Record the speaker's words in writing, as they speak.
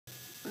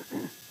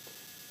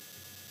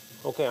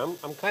Okay,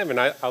 I'm kind of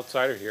an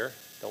outsider here.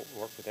 Don't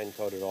work with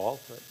ENCODE at all.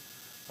 But,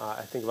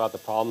 I think about the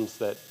problems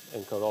that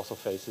ENCODE also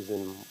faces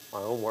in my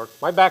own work.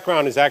 My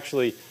background is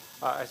actually,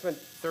 I spent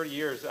 30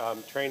 years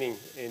training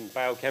in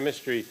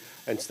biochemistry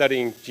and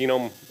studying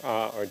genome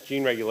or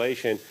gene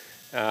regulation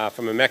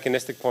from a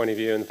mechanistic point of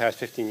view in the past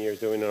 15 years,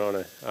 doing it on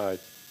a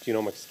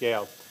genomic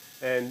scale.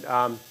 And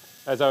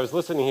as I was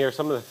listening here,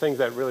 some of the things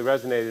that really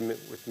resonated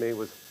with me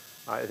was,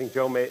 I think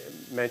Joe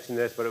mentioned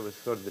this, but it was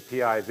sort of the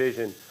PI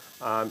vision.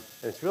 And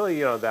it's really,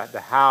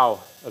 the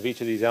how of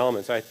each of these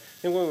elements. I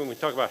think when we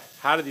talk about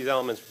how do these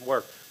elements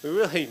work, we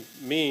really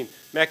mean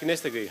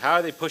mechanistically. How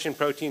are they pushing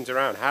proteins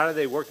around? How are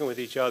they working with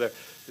each other?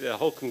 The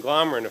whole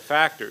conglomerate of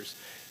factors.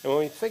 And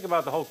when we think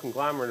about the whole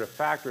conglomerate of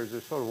factors,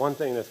 there's sort of one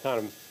thing that's kind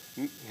of,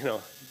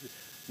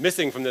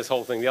 missing from this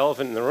whole thing, the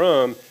elephant in the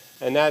room,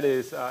 and that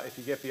is if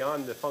you get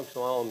beyond the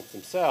functional elements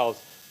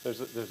themselves,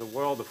 there's a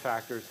world of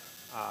factors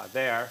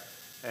there,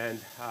 and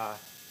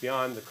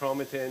beyond the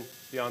chromatin,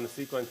 beyond the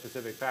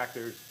sequence-specific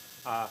factors,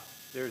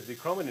 there's the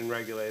chromatin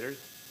regulators.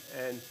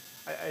 And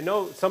I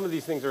know some of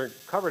these things are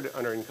covered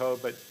under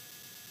ENCODE, but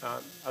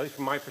at least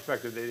from my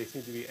perspective, they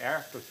seem to be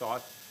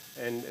afterthoughts,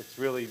 and it's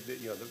really,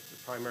 the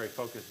primary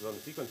focus is on the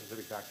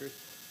sequence-specific factors.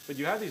 But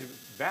you have these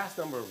vast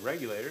number of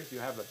regulators. You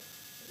have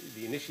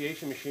the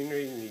initiation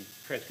machinery, and the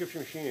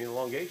transcription machinery, and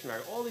elongation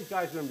factor. All these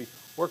guys are going to be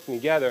working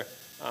together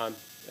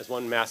as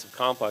one massive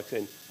complex,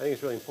 and I think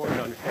it's really important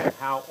to understand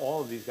how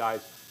all of these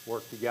guys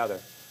work together.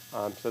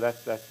 So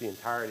that's the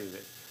entirety of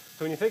it.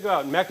 So when you think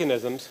about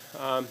mechanisms,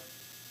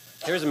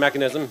 here's a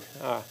mechanism,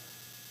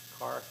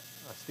 car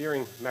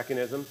steering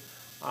mechanism,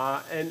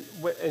 and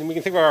we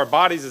can think of our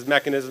bodies as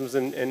mechanisms,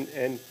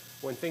 and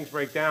when things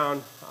break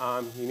down,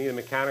 you need a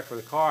mechanic for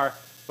the car,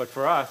 but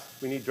for us,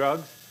 we need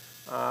drugs.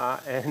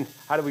 And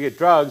how do we get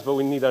drugs? But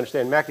we need to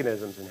understand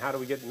mechanisms. And how do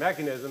we get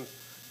mechanisms?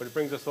 But it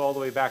brings us all the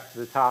way back to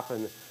the top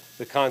and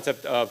the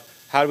concept of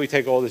how do we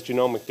take all this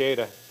genomic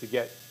data to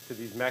get to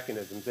these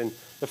mechanisms. And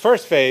the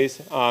first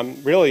phase,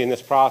 really in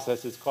this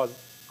process, is called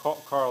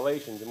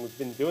correlations. And we've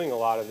been doing a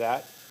lot of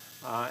that.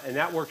 And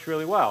that works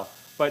really well.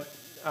 But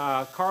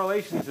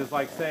correlations is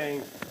like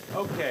saying,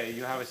 okay,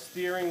 you have a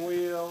steering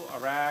wheel, a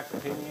rack, a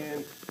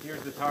pinion,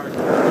 here's the target.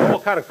 They're all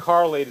kind of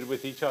correlated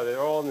with each other.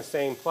 They're all in the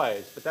same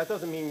place. But that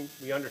doesn't mean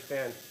we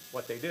understand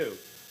what they do.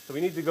 So we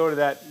need to go to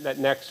that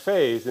next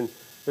phase. And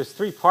there's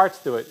three parts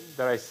to it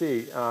that I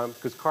see,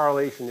 because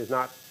correlation is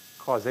not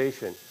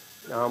causation.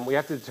 We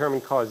have to determine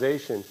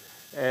causation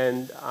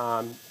and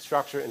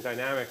structure and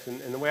dynamics.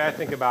 And the way I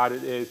think about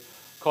it is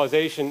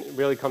causation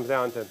really comes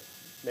down to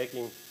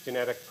making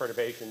genetic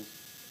perturbations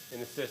in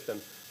the system.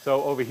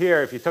 So over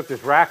here, if you took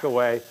this rack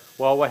away,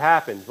 well, what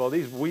happens? Well,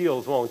 these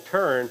wheels won't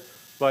turn,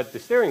 but the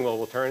steering wheel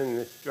will turn, and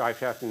this drive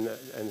shaft and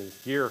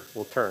this gear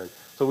will turn.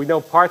 So we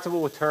know parts of it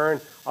will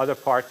turn, other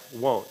parts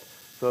won't.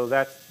 So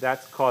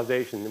that's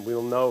causation, and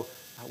we'll know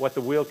what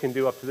the wheel can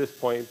do up to this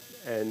point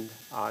and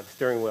the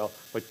steering wheel,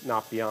 but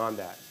not beyond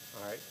that.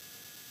 All right.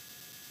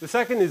 The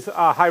second is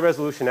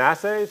high-resolution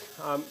assays.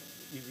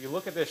 If you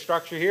look at this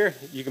structure here,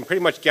 you can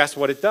pretty much guess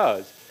what it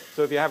does.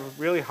 So if you have a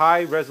really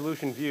high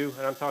resolution view,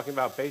 and I'm talking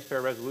about base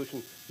pair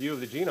resolution view of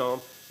the genome,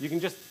 you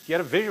can just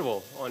get a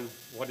visual on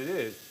what it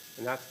is,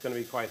 and that's going to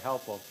be quite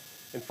helpful.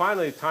 And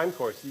finally, time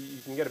course. You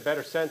can get a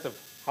better sense of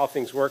how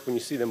things work when you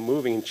see them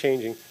moving and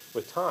changing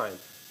with time.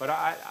 But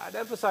I'd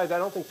emphasize I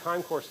don't think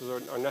time courses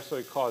are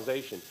necessarily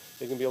causation.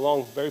 They can be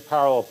along very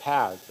parallel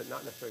paths, but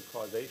not necessarily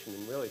causation.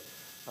 And really,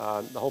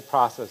 the whole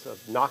process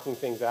of knocking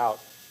things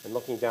out and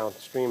looking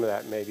downstream of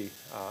that may be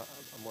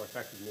a more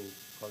effective means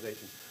of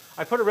causation.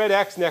 I put a red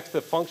X next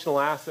to functional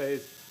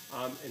assays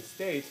and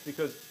states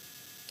because,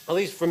 at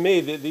least for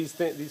me,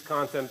 these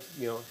concepts,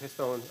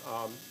 histone,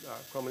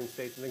 chromatin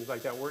states, and things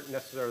like that weren't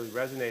necessarily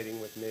resonating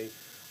with me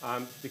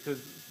because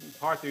in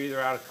part they're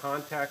either out of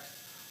context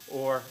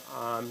or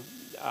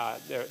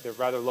they're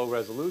rather low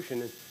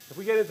resolution. And if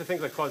we get into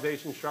things like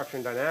causation, structure,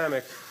 and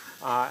dynamics,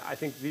 I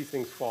think these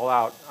things fall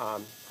out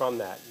from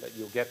that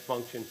you'll get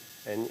function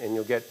and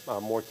you'll get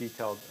more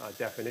detailed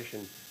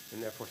definition,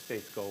 and therefore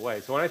states go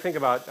away. So when I think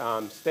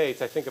about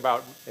states, I think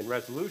about in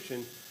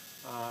resolution.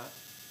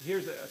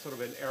 Here's a sort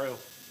of an aerial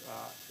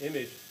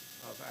image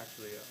of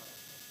actually a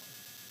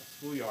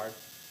schoolyard.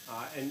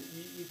 And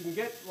you can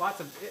get lots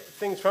of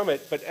things from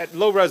it, but at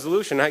low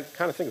resolution, I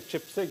kind of think of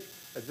ChIP-seq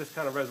as this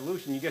kind of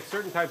resolution. You get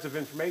certain types of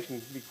information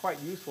that can be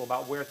quite useful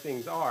about where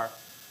things are,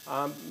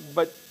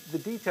 but the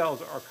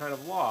details are kind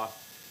of lost.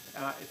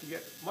 If you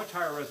get much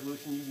higher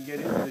resolution, you can get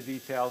into the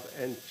details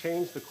and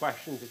change the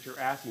questions that you're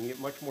asking. You get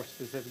much more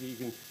specific. You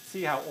can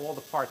see how all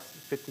the parts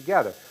fit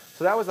together.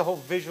 So that was the whole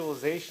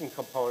visualization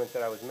component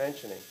that I was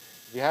mentioning.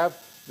 You have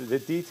the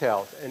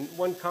details, and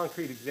one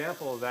concrete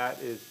example of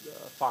that is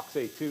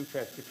FOXA2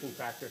 transcription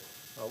factor.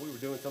 We were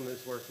doing some of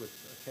this work with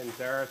Ken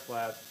Zaret's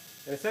lab,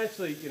 and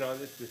essentially,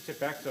 it's the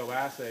ChIP-exo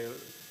assay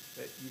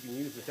that you can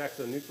use this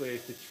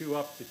exonuclease to chew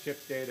up the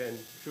chip data and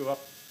chew up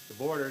the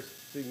borders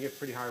so you can get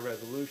pretty high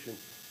resolution.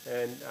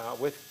 And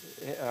with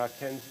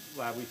Ken's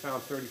lab, we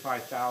found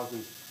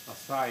 35,000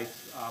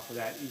 sites for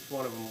that, each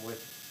one of them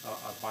with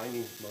a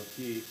binding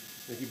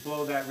motif. And if you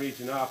blow that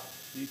region up,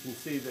 you can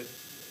see that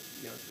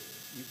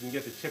you can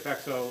get the chip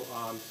exo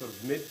sort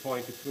of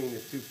midpoint between the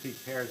two peak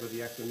pairs where the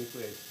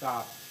exonuclease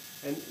stop.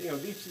 And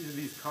each of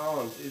these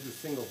columns is a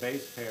single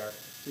base pair,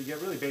 so you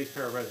get really base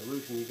pair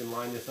resolution. You can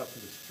line this up to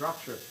the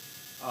structure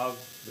of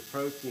the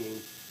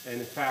protein, and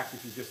in fact,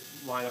 if you just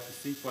line up the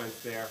sequence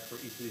there for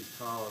each of these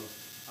columns,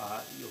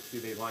 you'll see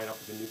they line up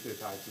with the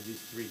nucleotide. So these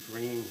three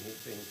green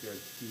things here,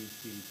 T,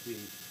 T, T,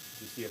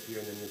 you see up here,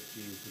 and then this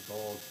G is the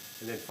gold.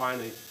 And then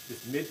finally,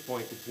 this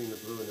midpoint between the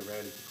blue and the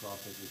red is the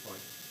cross-linking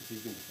point. So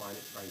you can define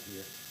it right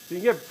here. So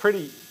you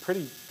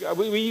get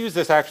we use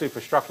this actually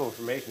for structural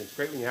information. It's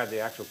great when you have the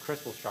actual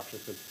crystal structure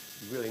because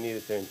you really need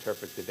it to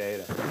interpret the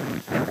data.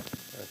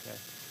 Okay.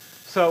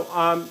 So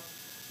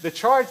the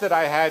charge that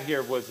I had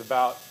here was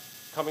about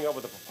coming up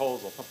with a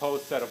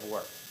proposed set of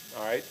work.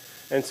 All right.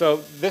 And so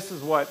this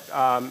is what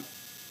I'm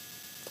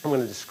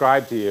going to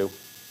describe to you.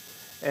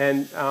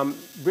 And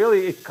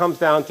really, it comes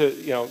down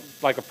to,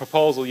 like a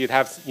proposal, you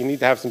need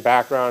to have some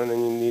background, and then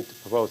you need to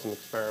propose some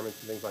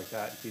experiments and things like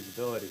that, and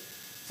feasibility.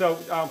 So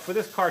for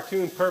this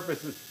cartoon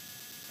purposes,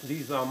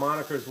 these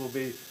monikers will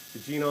be, the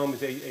genome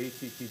is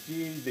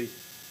ACTG, the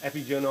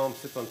epigenome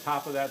sits on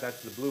top of that,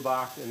 that's the blue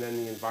box, and then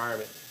the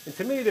environment. And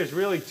to me, there's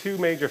really two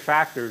major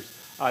factors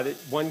that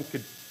one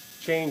could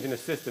change in a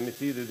system.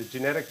 It's either the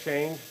genetic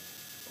change,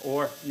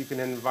 or you can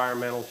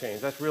environmental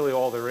change. That's really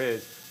all there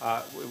is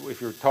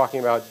if you're talking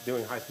about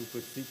doing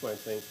high-throughput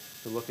sequencing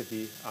to look at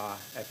the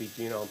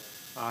epigenome.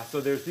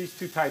 So there's these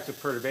two types of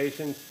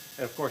perturbations,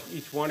 and of course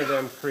each one of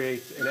them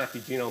creates an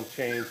epigenome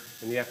change,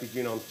 and the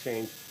epigenome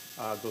change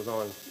goes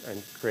on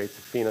and creates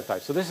a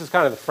phenotype. So this is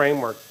kind of the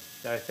framework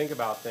that I think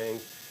about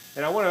things.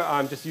 And I want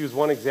to just use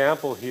one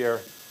example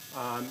here.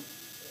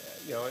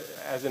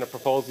 As in a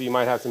proposal, you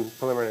might have some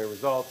preliminary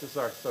results. This is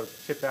our sort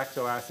of chip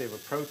exo assay of a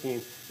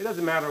protein. It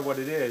doesn't matter what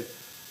it is.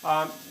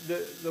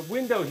 The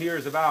window here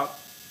is about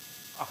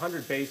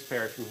 100 base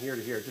pairs from here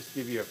to here, just to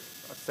give you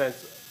a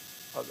sense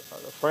of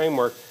the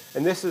framework.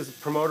 And this is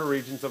promoter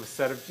regions of a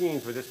set of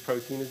genes where this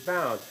protein is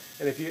bound.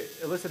 And if you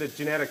elicit a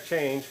genetic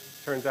change,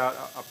 turns out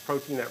a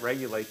protein that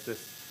regulates this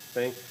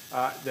thing,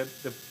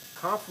 the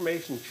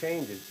conformation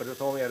changes, but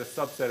it's only at a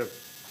subset of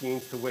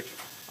genes to which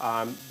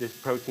this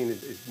protein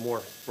is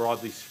more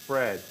broadly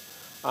spread.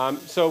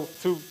 So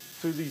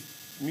through these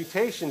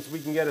mutations,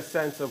 we can get a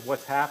sense of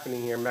what's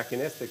happening here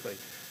mechanistically.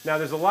 Now,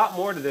 there's a lot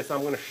more to this.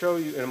 I'm going to show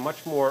you in a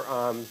much more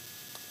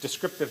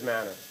descriptive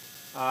manner.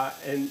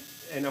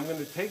 And I'm going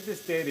to take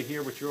this data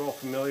here, which you're all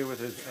familiar with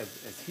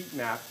as heat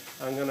map,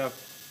 and I'm going to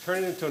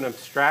turn it into an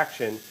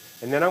abstraction,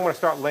 and then I'm going to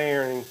start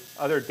layering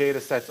other data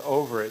sets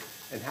over it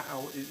and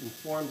how it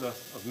informs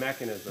us of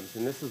mechanisms.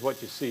 And this is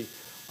what you see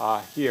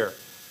here.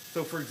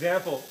 So for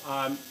example,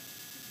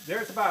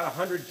 there's about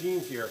 100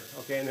 genes here,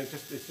 okay, and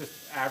it's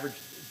just average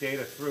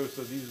data through.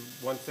 So these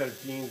are one set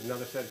of genes,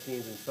 another set of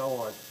genes, and so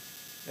on.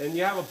 And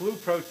you have a blue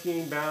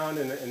protein bound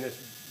and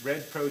this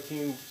red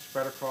protein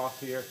spread across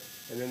here,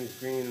 and then these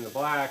green and the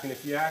black. And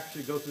if you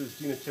actually go through this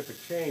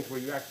genotypic change where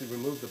you actually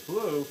remove the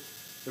blue,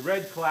 the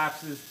red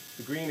collapses,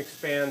 the green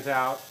expands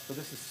out. So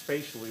this is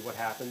spatially what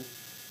happens.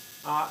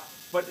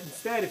 But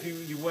instead, if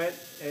you went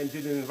and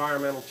did an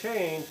environmental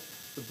change,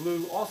 the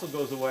blue also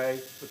goes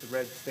away, but the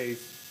red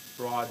stays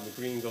broad and the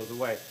green goes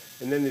away.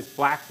 And then this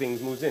black thing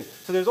moves in.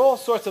 So there's all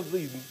sorts of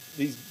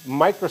these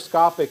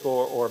microscopic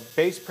or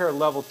base pair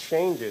level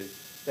changes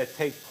that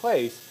take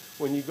place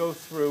when you go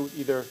through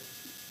either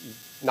you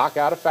knock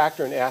out a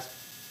factor and ask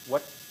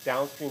what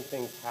downstream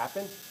things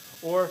happen,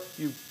 or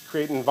you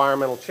create an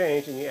environmental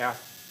change and you ask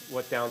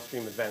what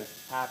downstream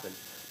events happen.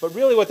 But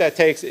really what that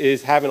takes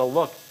is having a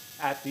look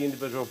at the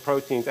individual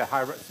proteins at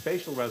high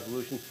spatial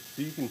resolution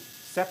so you can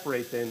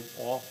separate them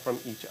all from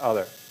each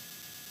other.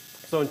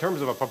 So in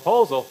terms of a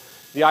proposal,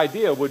 the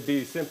idea would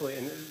be simply,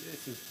 and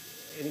this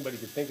is, anybody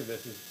could think of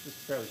this as just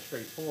fairly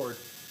straightforward,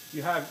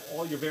 you have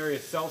all your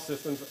various cell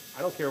systems.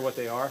 I don't care what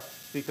they are,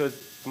 because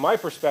from my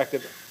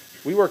perspective,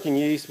 we work in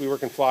yeast, we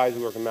work in flies,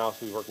 we work in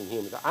mouse, we work in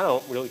humans. I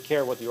don't really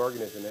care what the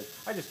organism is.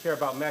 I just care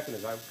about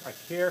mechanisms. I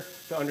care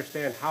to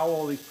understand how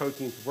all these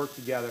proteins work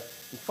together.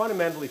 And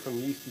fundamentally, from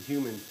yeast to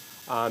humans,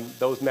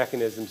 those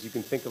mechanisms, you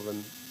can think of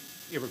them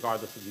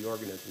irregardless of the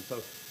organism.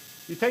 So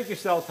you take your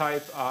cell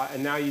type,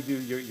 and now you do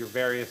your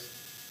various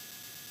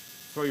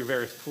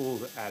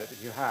tools at it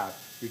that you have.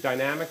 Your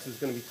dynamics is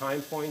going to be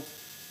time points.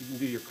 You can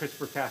do your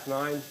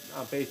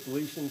CRISPR-Cas9 based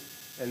deletions,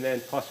 and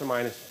then plus or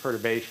minus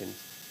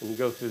perturbations. And you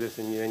go through this,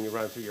 and then you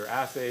run through your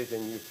assays,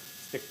 and you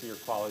stick to your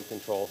quality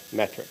control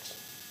metrics.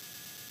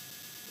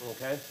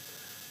 Okay?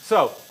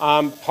 So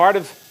part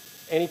of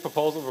any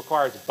proposal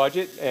requires a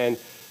budget, and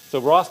so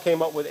Ross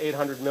came up with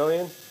 $800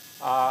 million.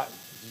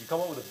 Did you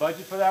come up with a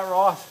budget for that,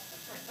 Ross?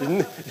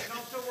 I'm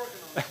still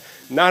working on it.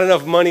 Not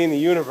enough money in the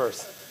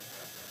universe.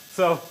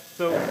 So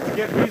to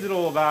get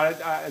reasonable about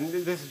it, and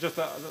this is just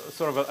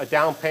sort of a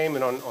down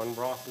payment on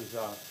Ross's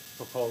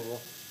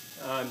proposal,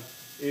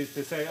 is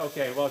to say,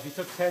 okay, well, if you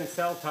took 10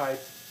 cell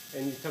types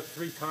and you took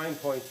 3 time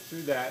points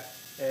through that,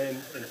 and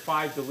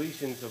 5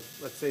 deletions of,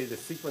 let's say, the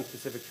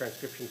sequence-specific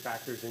transcription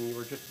factors, and you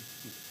were just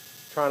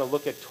trying to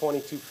look at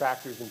 22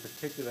 factors in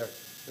particular.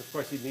 And of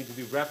course, you'd need to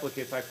do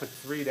replicates. I put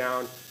 3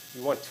 down.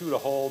 You want 2 to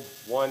hold,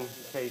 1 in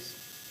case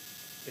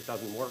it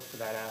doesn't work for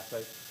that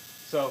assay.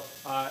 So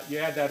you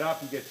add that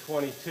up, you get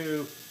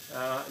 22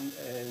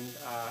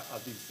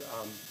 of these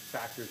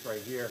factors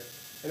right here.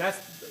 And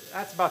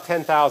that's about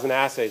 10,000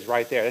 assays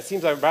right there. That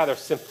seems like rather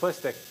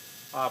simplistic,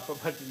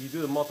 but you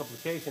do the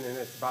multiplication and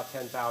it's about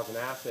 10,000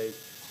 assays.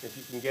 If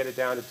you can get it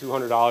down to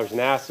 $200 an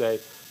assay,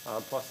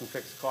 plus some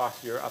fixed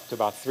costs, you're up to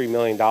about $3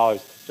 million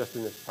just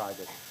in this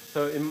project.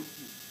 So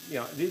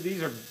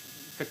these are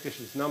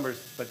fictitious numbers,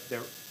 but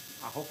they're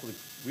hopefully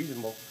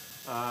reasonable.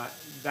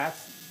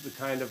 That's the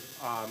kind of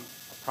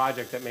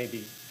project that may be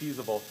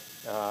feasible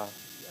for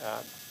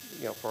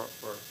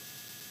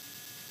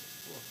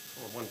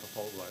one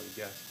proposal, I would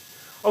guess.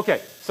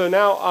 Okay, so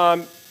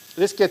now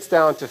this gets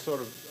down to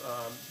sort of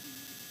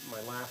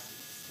my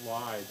last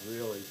slide,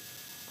 really,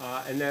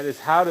 and that is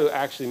how to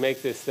actually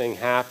make this thing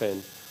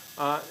happen.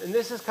 And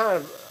this is kind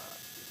of,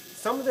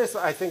 some of this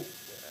I think,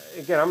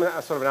 again, I'm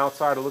sort of an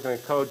outsider looking at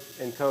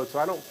ENCODE, so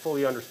I don't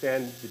fully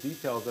understand the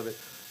details of it,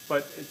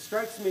 but it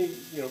strikes me,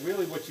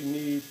 really what you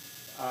need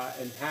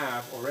and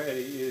have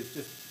already is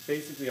just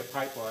basically a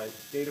pipeline,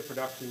 data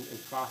production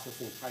and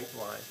processing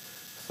pipeline.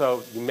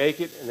 So you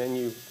make it and then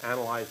you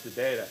analyze the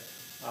data.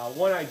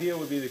 One idea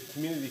would be the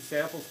community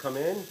samples come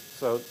in,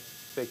 so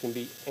they can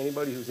be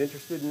anybody who's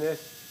interested in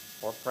this,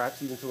 or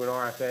perhaps even through an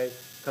RFA,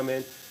 come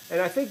in. And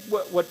I think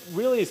what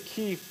really is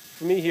key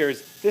for me here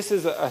is this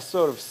is a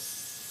sort of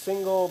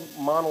single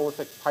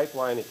monolithic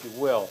pipeline, if you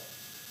will.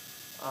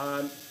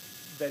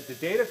 That the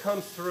data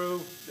comes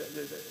through,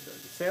 the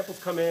samples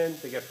come in,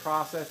 they get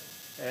processed,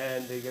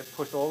 and they get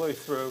pushed all the way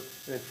through,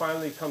 and then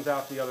finally it comes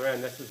out the other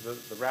end. This is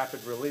the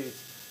rapid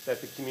release that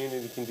the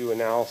community can do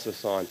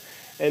analysis on.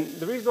 And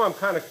the reason why I'm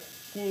kind of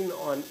keen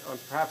on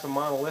perhaps a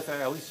monolith,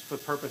 at least for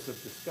the purpose of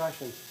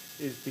discussion,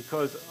 is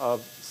because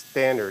of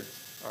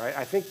standards. All right?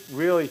 I think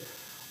really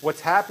what's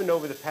happened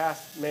over the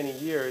past many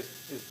years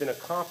has been a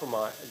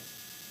compromise.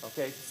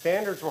 Okay?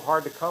 Standards were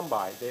hard to come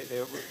by. They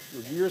were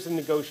years of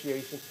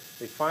negotiation.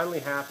 They finally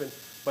happened,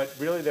 but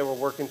really they were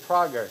work in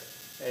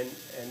progress. And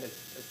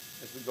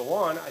as we go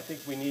on, I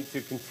think we need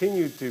to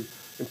continue to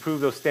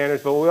improve those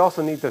standards, but we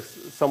also need to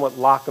somewhat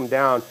lock them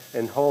down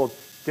and hold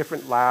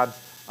different labs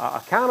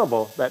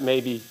accountable that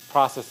may be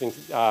processing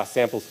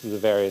samples through the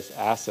various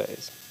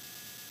assays.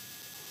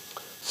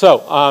 So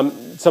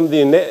some of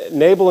the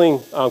enabling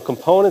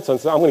components, and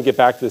so I'm going to get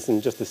back to this in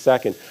just a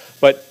second,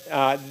 but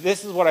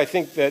this is what I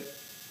think that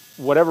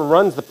whatever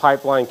runs the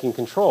pipeline can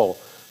control.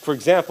 For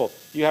example,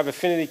 you have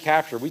affinity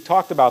capture. We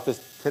talked about this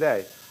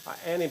today.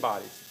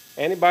 Antibodies.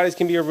 Antibodies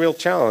can be a real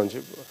challenge.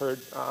 I've heard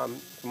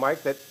from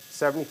Mike that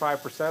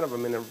 75% of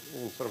them in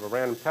sort of a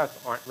random test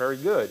aren't very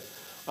good.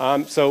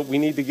 So we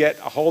need to get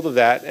a hold of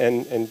that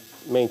and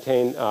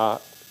maintain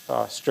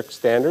strict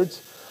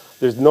standards.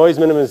 There's noise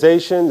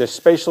minimization. There's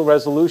spatial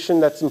resolution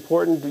that's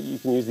important. You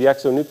can use the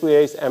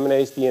exonuclease,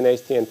 MNase,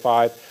 DNase,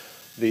 TN5,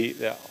 the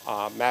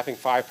mapping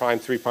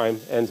 5' 3'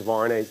 ends of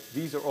RNAs.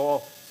 These are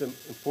all some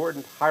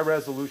important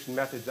high-resolution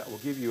methods that will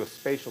give you a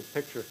spatial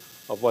picture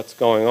of what's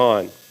going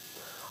on.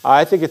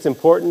 I think it's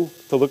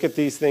important to look at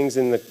these things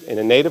in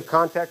a native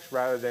context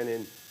rather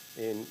than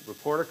in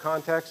reporter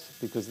context,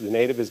 because the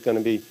native is going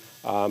to be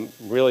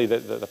really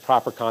the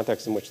proper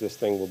context in which this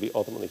thing will be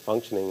ultimately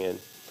functioning in.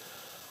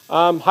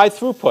 High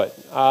throughput.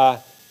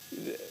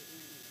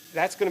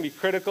 That's going to be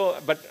critical,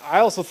 but I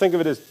also think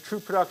of it as true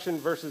production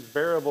versus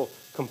variable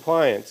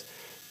compliance.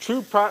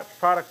 True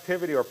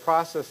productivity or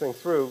processing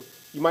through,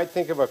 you might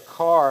think of a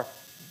car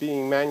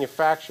being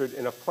manufactured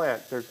in a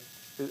plant. There's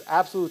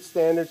absolute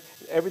standards.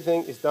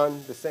 Everything is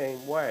done the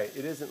same way.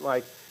 It isn't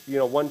like,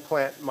 one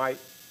plant might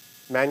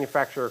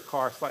manufacture a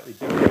car slightly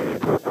differently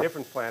than a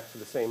different plant for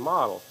the same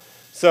model.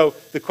 So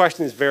the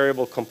question is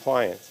variable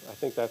compliance. I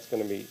think that's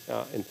going to be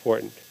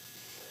important.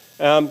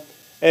 And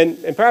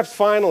perhaps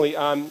finally,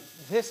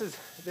 this is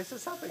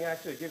something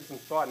actually I give some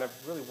thought and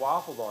I've really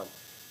waffled on.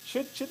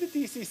 Should the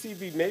DCC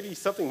be maybe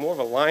something more of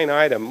a line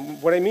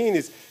item? What I mean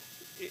is,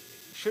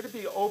 should it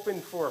be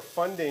open for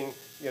funding,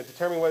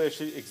 determining whether it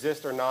should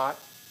exist or not,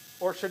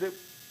 or should it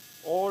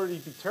already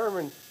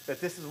determine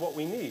that this is what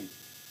we need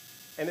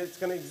and it's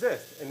going to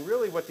exist? And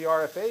really what the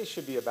RFA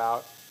should be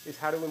about is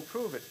how to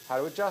improve it, how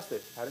to adjust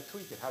it, how to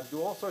tweak it, how to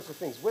do all sorts of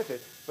things with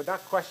it, but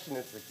not question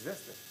its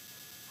existence.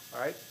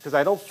 All right? Because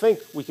I don't think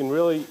we can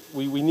really,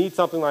 we need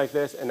something like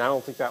this, and I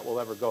don't think that will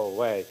ever go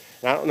away.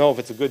 And I don't know if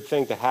it's a good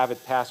thing to have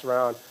it pass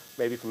around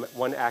maybe from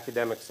one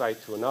academic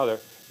site to another.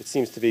 It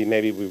seems to be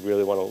maybe we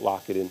really want to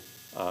lock it in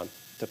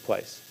to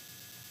place.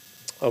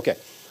 Okay.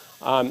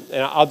 And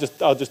I'll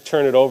just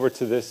turn it over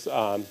to this.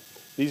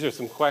 These are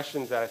some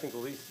questions that I think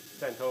Elise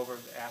sent over,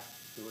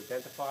 asked to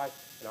identify,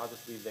 and I'll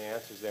just leave the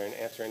answers there and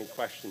answer any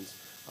questions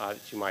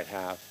that you might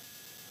have.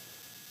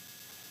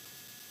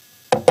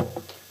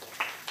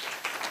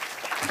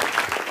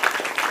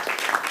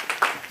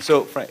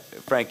 So,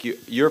 Frank,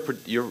 your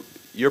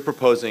you're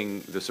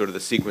proposing the sort of the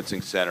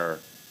sequencing center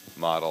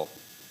model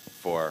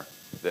for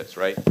this,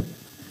 right?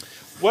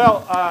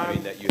 Well, I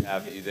mean, that you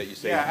have, that you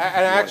say. yeah, you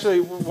and want- actually,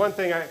 one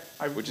thing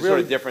I Which is really, sort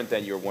of different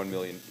than your 1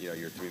 million, your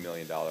 $3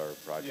 million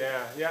project.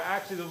 yeah,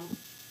 actually,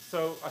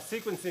 so a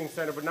sequencing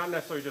center, but not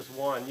necessarily just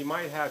one. You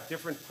might have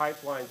different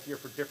pipelines here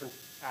for different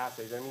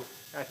assays. I mean,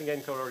 I think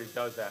ENCODE already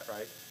does that,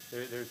 right?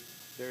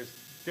 There's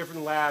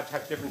different labs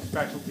have different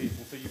specialties,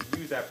 and so you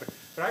use that.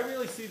 But I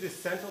really see this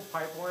central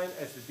pipeline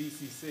as the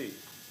DCC,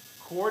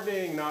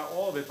 coordinating not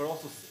all of it, but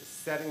also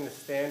setting the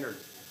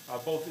standards,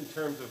 both in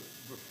terms of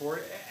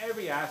report,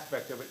 every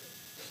aspect of it,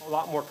 a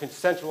lot more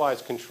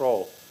centralized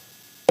control.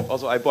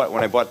 Also,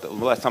 the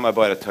last time I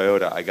bought a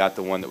Toyota, I got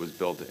the one that was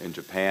built in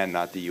Japan,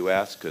 not the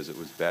US, because it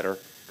was better,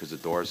 because the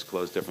doors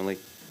closed differently.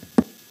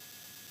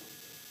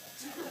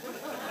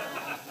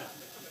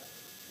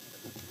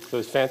 So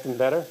is Phantom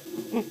better?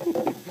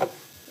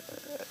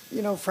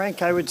 You know,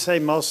 Frank, I would say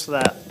most of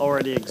that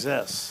already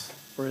exists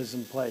or is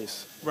in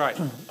place. Right.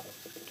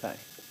 Okay.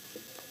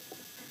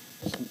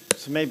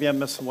 So maybe I'm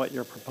missing what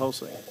you're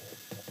proposing.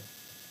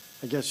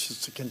 I guess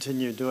just to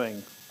continue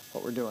doing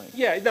what we're doing.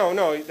 Yeah,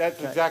 no, that's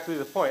Okay. exactly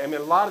the point. I mean,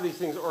 a lot of these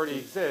things already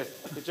exist.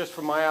 It's just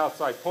from my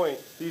outside point,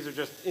 these are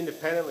just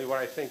independently what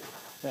I think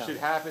Yeah. should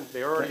happen.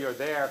 They already are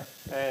there.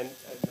 And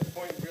the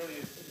point really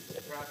is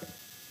perhaps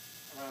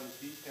around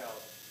the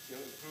details,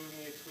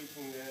 improving it,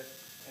 tweaking this,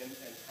 and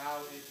how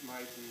it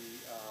might be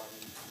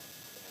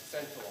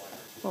centralized.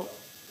 Well,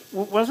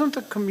 Wasn't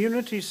the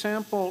community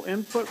sample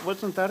input,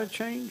 wasn't that a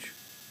change?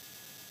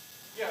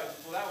 Yeah,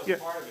 well, that was Yeah,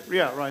 part of it.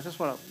 yeah, right, that's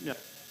what I, yeah.